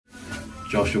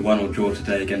Josh, a 1-1 draw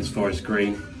today against Forest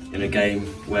Green in a game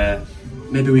where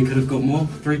maybe we could have got more.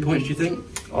 3 points, do you think?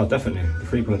 Oh, definitely. The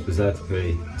 3 points was there to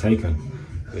be taken.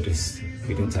 We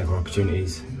didn't take our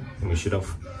opportunities, and we should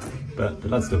have. But the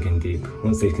lads looking deep.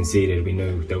 Once they conceded, we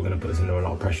knew they were going to put us under a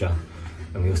lot of pressure,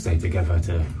 and we all stayed together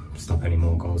to stop any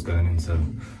more goals going in. So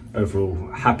overall,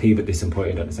 happy but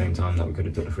disappointed at the same time that we could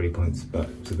have took the 3 points, but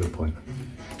it's a good point.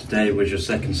 Today was your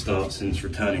second start since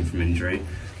returning from injury.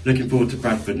 Looking forward to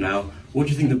Bradford now. What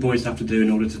do you think the boys have to do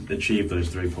in order to achieve those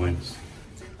 3 points?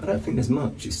 I don't think there's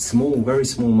much. It's small, very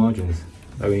small margins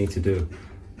that we need to do.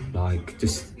 Like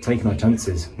just taking our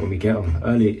chances when we get them.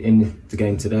 Early in the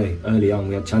game today, early on,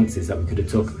 we had chances that we could have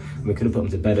took, and we could have put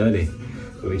them to bed early,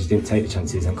 but we just didn't take the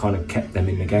chances and kind of kept them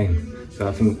in the game. So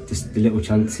I think just the little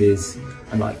chances,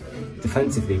 and like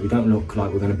defensively, we don't look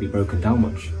like we're going to be broken down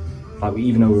much. Like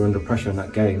even though we were under pressure in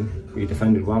that game, we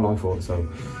defended well, I thought. So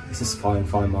it's just fine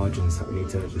margins that we need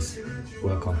to just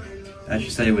work on. As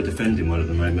you say, we're defending well at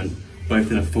the moment,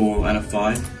 both in a 4 and a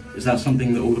 5. Is that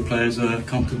something that all the players are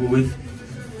comfortable with?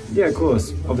 Yeah, of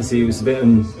course. Obviously, it was a bit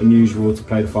unusual to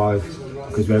play the 5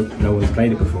 because no one's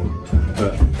played it before.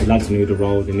 But the lads knew the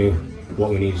role, they knew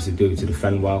what we needed to do to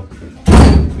defend well.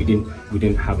 We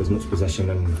didn't have as much possession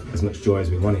and as much joy as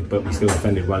we wanted, but we still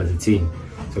defended well as a team.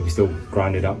 So we still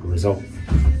grinded out the result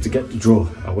to get the draw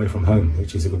away from home,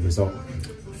 which is a good result.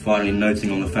 Finally,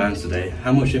 noting on the fans today,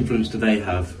 how much influence do they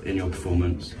have in your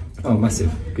performance? Oh,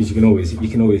 massive! Because you can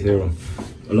always hear them.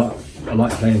 I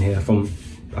like playing here.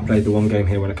 I played the one game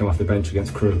here when I came off the bench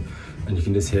against Crew, and you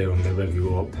can just hear them. They rev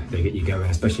you up, they get you going.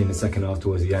 Especially in the second half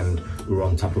towards the end, we were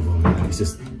on top of them, and it's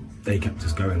just they kept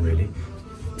us going really.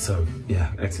 So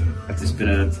yeah, excellent. It's been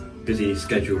a busy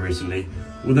schedule recently.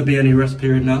 Will there be any rest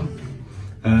period now?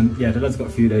 Yeah, the lads got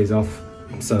a few days off,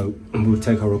 so we'll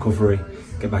take our recovery,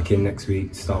 get back in next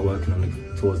week, start working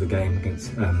on towards the game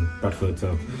against Bradford.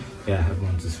 So yeah,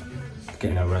 everyone's just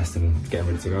getting our rest and getting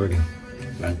ready to go again.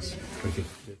 Thanks. Thank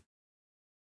you.